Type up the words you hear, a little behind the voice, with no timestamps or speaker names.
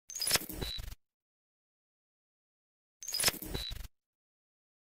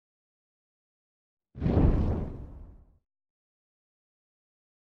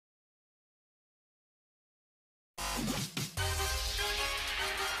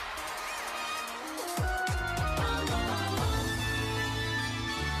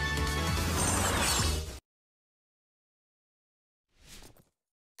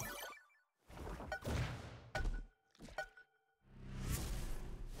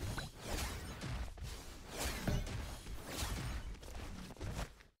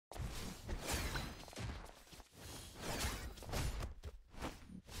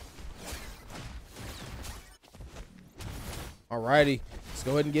Alrighty, let's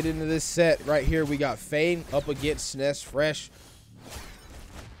go ahead and get into this set right here. We got Fain up against SnessFresh.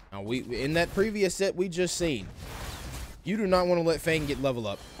 Now, in that previous set we just seen, you do not want to let Fain get level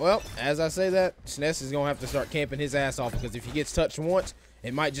up. Well, as I say that, Sness is going to have to start camping his ass off, because if he gets touched once,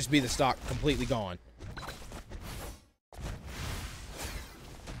 it might just be the stock completely gone.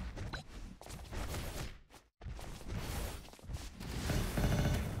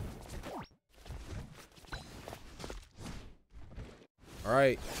 All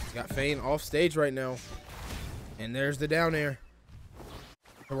right, he's got Fain off stage right now. And there's the down air.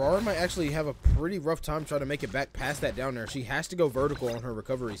 Aurora might actually have a pretty rough time trying to make it back past that down air. She has to go vertical on her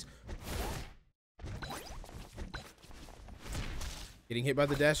recoveries. Getting hit by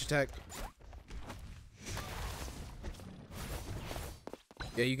the dash attack.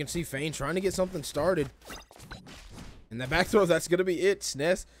 Yeah, you can see Fain trying to get something started. And that back throw, that's going to be it.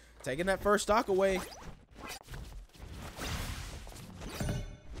 Sness taking that first stock away.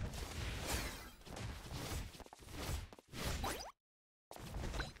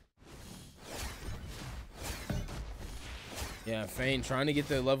 Yeah, Fain trying to get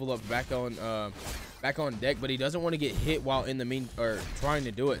the level up back on deck, but he doesn't want to get hit while in the trying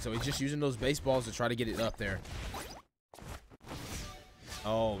to do it. So he's just using those baseballs to try to get it up there.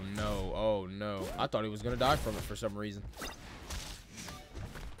 Oh no, oh no. I thought he was gonna die from it for some reason.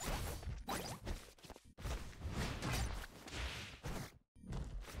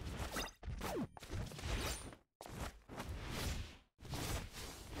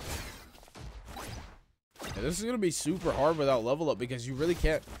 This is going to be super hard without level up, because you really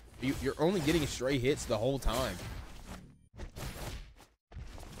can't, you're only getting stray hits the whole time.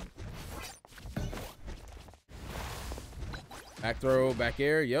 Back throw, back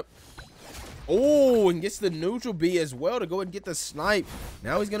air, yep. Oh, and gets the neutral B as well to go ahead and get the snipe.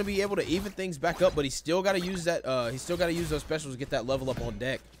 Now he's going to be able to even things back up, but he's still got to use that, he's still got to use those specials to get that level up on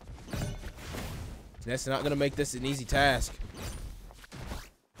deck. That's not going to make this an easy task.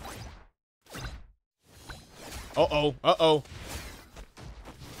 Uh-oh, uh-oh.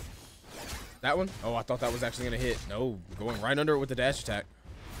 That one? Oh, I thought that was actually going to hit. No, going right under it with the dash attack.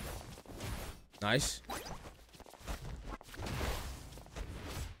 Nice.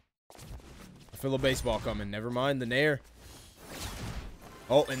 I feel a baseball coming. Never mind the nair.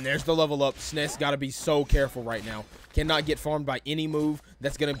 Oh, and there's the level up. Sness got to be so careful right now. Cannot get farmed by any move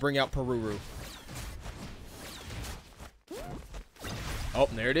that's going to bring out Peruru. Oh,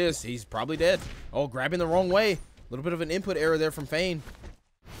 there it is. He's probably dead. Oh, grabbing the wrong way. A little bit of an input error there from Fain.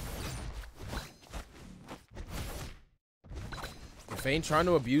 Fain trying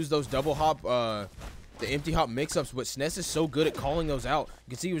to abuse those double hop, the empty hop mix-ups, but Sness is so good at calling those out.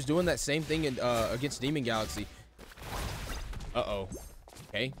 You can see he was doing that same thing against Demon Galaxy. Uh-oh.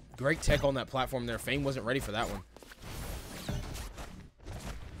 Okay, great tech on that platform there. Fain wasn't ready for that one.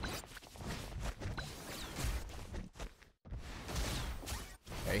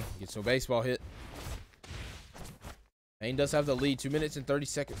 Okay, gets no baseball hit. Fain does have the lead. 2 minutes and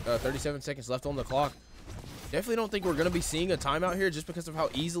 37 seconds left on the clock. Definitely don't think we're going to be seeing a timeout here, just because of how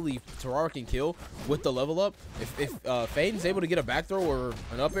easily Terrara can kill with the level up. If Fain's able to get a back throw or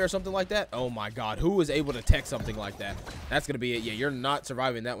an up air or something like that, oh my god, who is able to tech something like that? That's going to be it. Yeah, you're not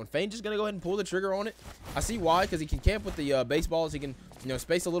surviving that one. Fain just going to go ahead and pull the trigger on it. I see why, because he can camp with the baseballs. He can, you know,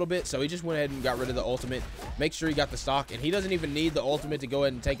 space a little bit, so he just went ahead and got rid of the ultimate. Make sure he got the stock, and he doesn't even need the ultimate to go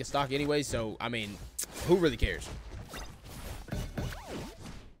ahead and take a stock anyway, so, I mean, who really cares?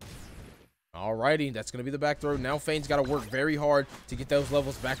 Alrighty, that's going to be the back throw. Now Fain's got to work very hard to get those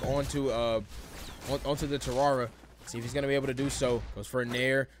levels back onto the Terrara. See if he's going to be able to do so. Goes for a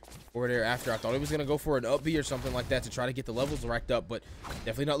nair or there after. I thought he was going to go for an up B or something like that to try to get the levels racked up, but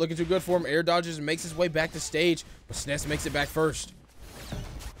definitely not looking too good for him. Air dodges and makes his way back to stage, but Sness makes it back first.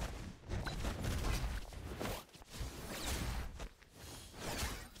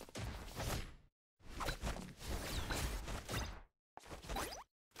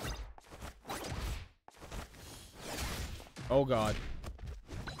 Oh, God.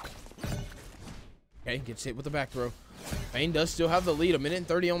 Okay, gets hit with the back throw. Fain does still have the lead. 1 minute and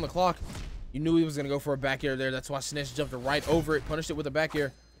 30 on the clock. You knew he was going to go for a back air there. That's why Sness jumped right over it, punished it with a back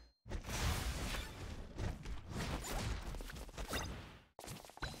air.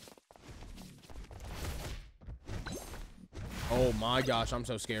 Oh, my gosh. I'm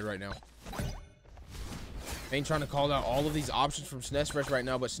so scared right now. Fain trying to call out all of these options from SnessFresh right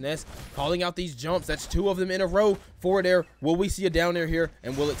now, but Sness calling out these jumps. That's 2 of them in a row. Forward air. Will we see a down air here,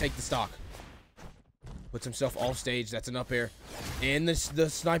 and will it take the stock? Puts himself off stage. That's an up air. And the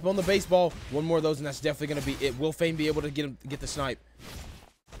snipe on the baseball. 1 more of those, and that's definitely going to be it. Will Fain be able to get the snipe?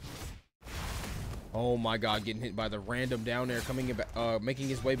 Oh my God, getting hit by the random down there, making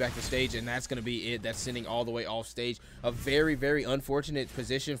his way back to stage, and that's going to be it. That's sending all the way off stage. A very, very unfortunate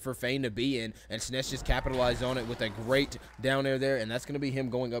position for Fain to be in, and SnessFresh just capitalized on it with a great down air there, and that's going to be him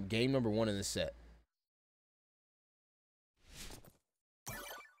going up game number 1 in this set.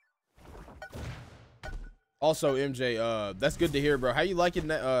 Also, MJ, that's good to hear, bro. How you liking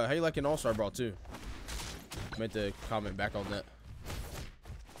that? How you liking All-Star Brawl too? I meant to comment back on that.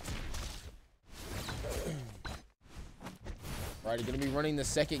 All right, he's gonna be running the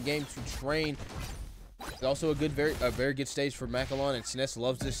second game to train. It's also a very good stage for Macalon, and SnessFresh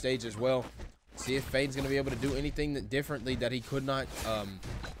loves this stage as well. See if Fain's gonna be able to do anything differently that he could not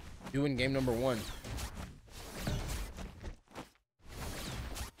do in game number 1.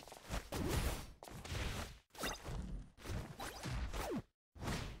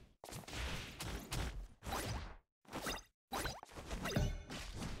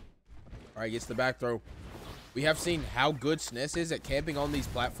 All right, gets the back throw. We have seen how good SnessFresh is at camping on these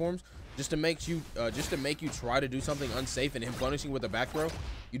platforms just to make you try to do something unsafe, and him punishing with a back throw.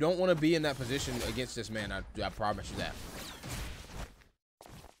 You don't want to be in that position against this man. I promise you that.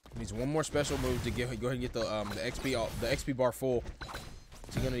 Needs one more special move to go ahead and get the XP bar full.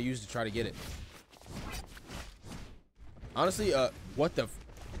 What's he gonna use to try to get it? Honestly, what the,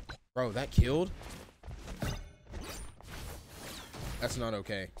 bro? That killed. That's not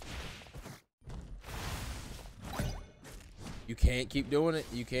okay. You can't keep doing it.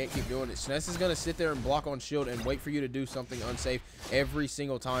 You can't keep doing it. SnessFresh is going to sit there and block on shield and wait for you to do something unsafe every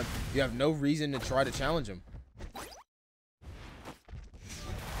single time. You have no reason to try to challenge him.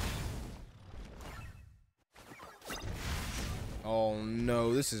 Oh,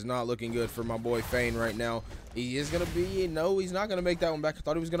 no. This is not looking good for my boy Fain right now. He is going to be... No, he's not going to make that one back. I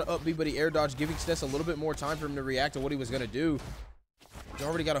thought he was going to up B, but he air dodged, giving SnessFresh a little bit more time for him to react to what he was going to do. He's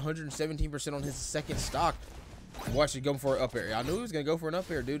already got 117% on his second stock. Watch it go for an up air. I knew he was going to go for an up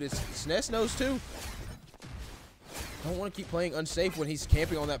air, dude. SnessFresh knows too. Don't want to keep playing unsafe when he's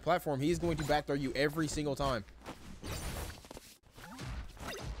camping on that platform. He is going to back throw you every single time.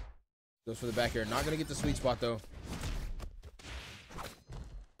 Goes for the back air. Not going to get the sweet spot, though.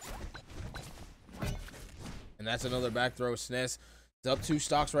 And that's another back throw. SnessFresh is up 2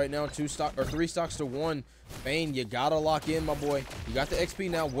 stocks right now. 3 stocks to 1. Fain, you got to lock in, my boy. You got the XP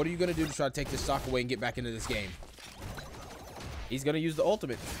now. What are you going to do to try to take this stock away and get back into this game? He's going to use the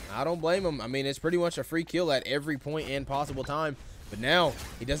ultimate. I don't blame him. I mean, it's pretty much a free kill at every point and possible time. But now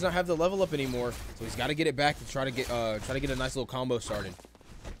he does not have the level up anymore, so he's got to get it back to try to get a nice little combo started.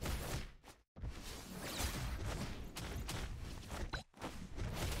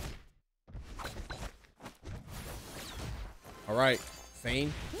 All right,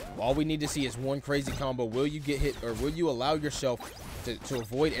 Fain. All we need to see is one crazy combo. Will you get hit, or will you allow yourself to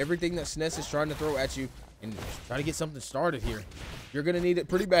avoid everything that SnessFresh is trying to throw at you and try to get something started here? You're going to need it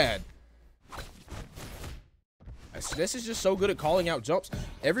pretty bad. SnessFresh is just so good at calling out jumps.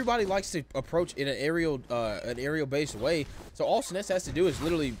 Everybody likes to approach in an aerial-based way. So all SnessFresh has to do is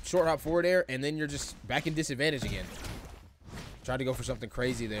literally short hop forward air, and then you're just back in disadvantage again. Try to go for something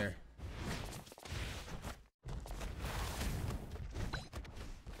crazy there.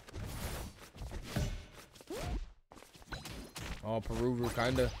 Oh, Peruru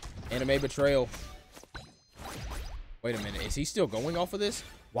kind of anime betrayal. Wait a minute. Is he still going off of this?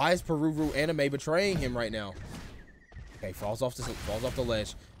 Why is Peruru anime betraying him right now? Okay, falls off the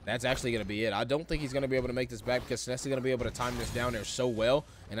ledge. That's actually going to be it. I don't think he's going to be able to make this back because SnessFresh is going to be able to time this down there so well.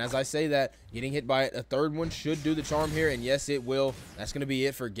 And as I say that, getting hit by a third one should do the charm here. And yes, it will. That's going to be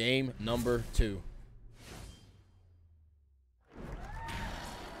it for game number 2.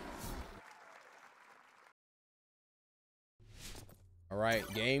 All right,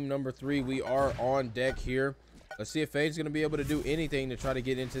 game number 3. We are on deck here. Let's see if Fain's going to be able to do anything to try to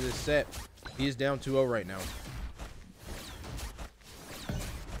get into this set. He is down 2-0 right now.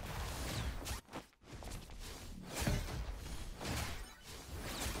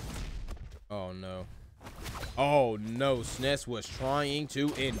 Oh, no. Oh, no. SnessFresh was trying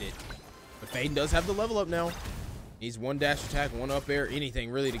to end it. But Fain does have the level up now. Needs one dash attack, one up air, anything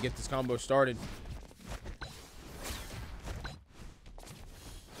really to get this combo started.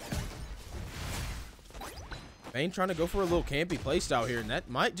 Fain trying to go for a little campy playstyle here, and that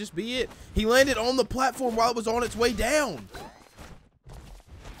might just be it. He landed on the platform while it was on its way down.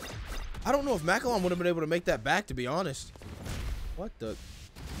 I don't know if Macalon would have been able to make that back, to be honest. What the?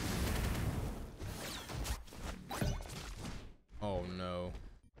 Oh, no.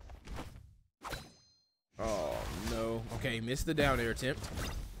 Oh, no. Okay, missed the down air attempt.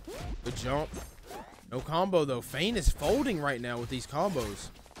 Good jump. No combo, though. Fain is folding right now with these combos.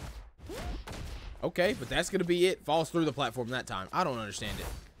 Okay, but that's going to be it. Falls through the platform that time. I don't understand it.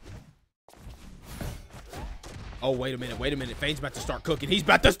 Oh, wait a minute. Wait a minute. Fain's about to start cooking. He's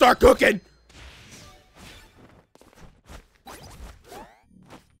about to start cooking.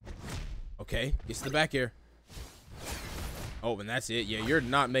 Okay, gets to the back air. Oh, and that's it. Yeah, you're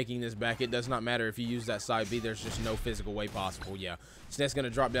not making this back. It does not matter if you use that side B. There's just no physical way possible. Yeah, Sness going to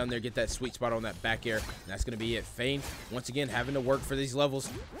drop down there, get that sweet spot on that back air, and that's going to be it. Fain, once again, having to work for these levels.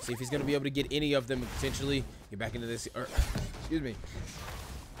 See if he's going to be able to get any of them and potentially get back into this, excuse me,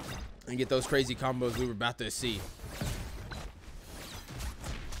 and get those crazy combos we were about to see.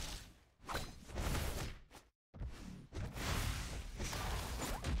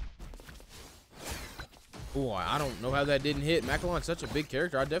 Oh, I don't know how that didn't hit. Macalon's such a big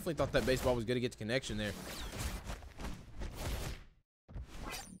character. I definitely thought that baseball was going to get the connection there.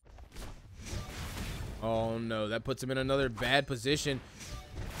 Oh, no. That puts him in another bad position.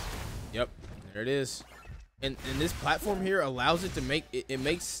 Yep. There it is. And this platform here allows it to make... It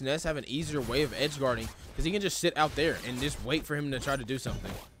makes Sness have an easier way of edge guarding because he can just sit out there and just wait for him to try to do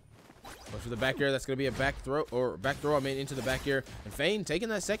something. Goes for the back air. That's going to be a back throw, I mean, into the back air. And Fain taking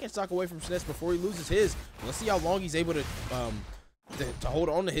that second stock away from Sness before he loses his. Let's see how long he's able to hold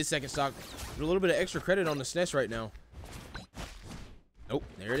on to his second stock. Put a little bit of extra credit on the Sness right now. Nope.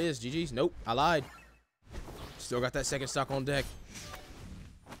 There it is. GG's. Nope. I lied. Still got that second stock on deck.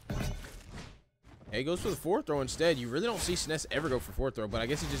 Okay, he goes for the fourth throw instead. You really don't see Sness ever go for fourth throw, but I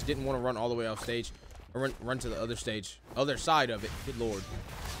guess he just didn't want to run all the way off stage. Or run to the other stage. Other side of it. Good lord.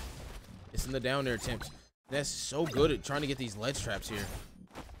 It's in the down air attempts. That's so good at trying to get these ledge traps here.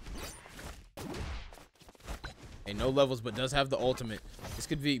 And no levels, but does have the ultimate. This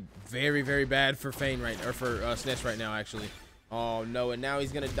could be very, very bad for Fain for Sness right now, actually. Oh no, and now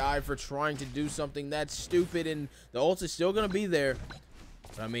he's gonna die for trying to do something that's stupid, and the ult is still gonna be there.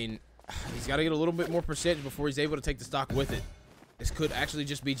 But I mean, he's got to get a little bit more percentage before he's able to take the stock with it. This could actually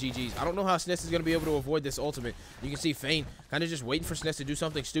just be GG's. I don't know how Sness is going to be able to avoid this ultimate. You can see Fain kind of just waiting for Sness to do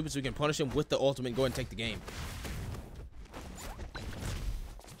something stupid so we can punish him with the ultimate and go ahead and take the game.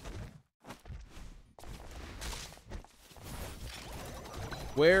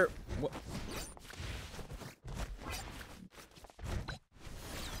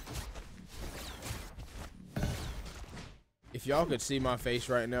 If y'all could see my face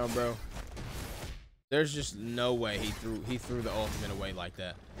right now, bro. There's just no way he threw the ultimate away like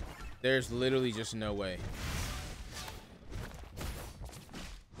that. There's literally just no way.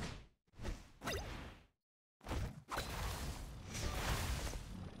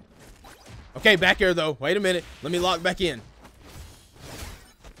 Okay, back air though. Wait a minute. Let me lock back in.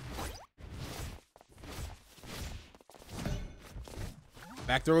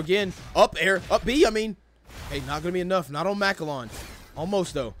 Back throw again. Up air. Up B, I mean. Hey, not going to be enough. Not on Macalon.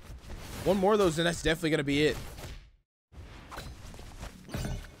 Almost though. One more of those, and that's definitely going to be it.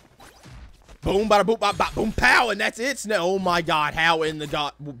 Boom, bada, boom, bada, bada, boom, pow, and that's it. Oh, my God. How in the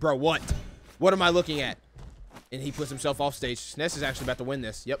God? Bro, what? What am I looking at? And he puts himself off stage. Sness is actually about to win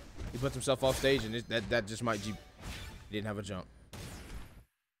this. Yep. He puts himself off stage, and that just might... He didn't have a jump.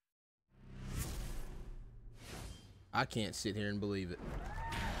 I can't sit here and believe it.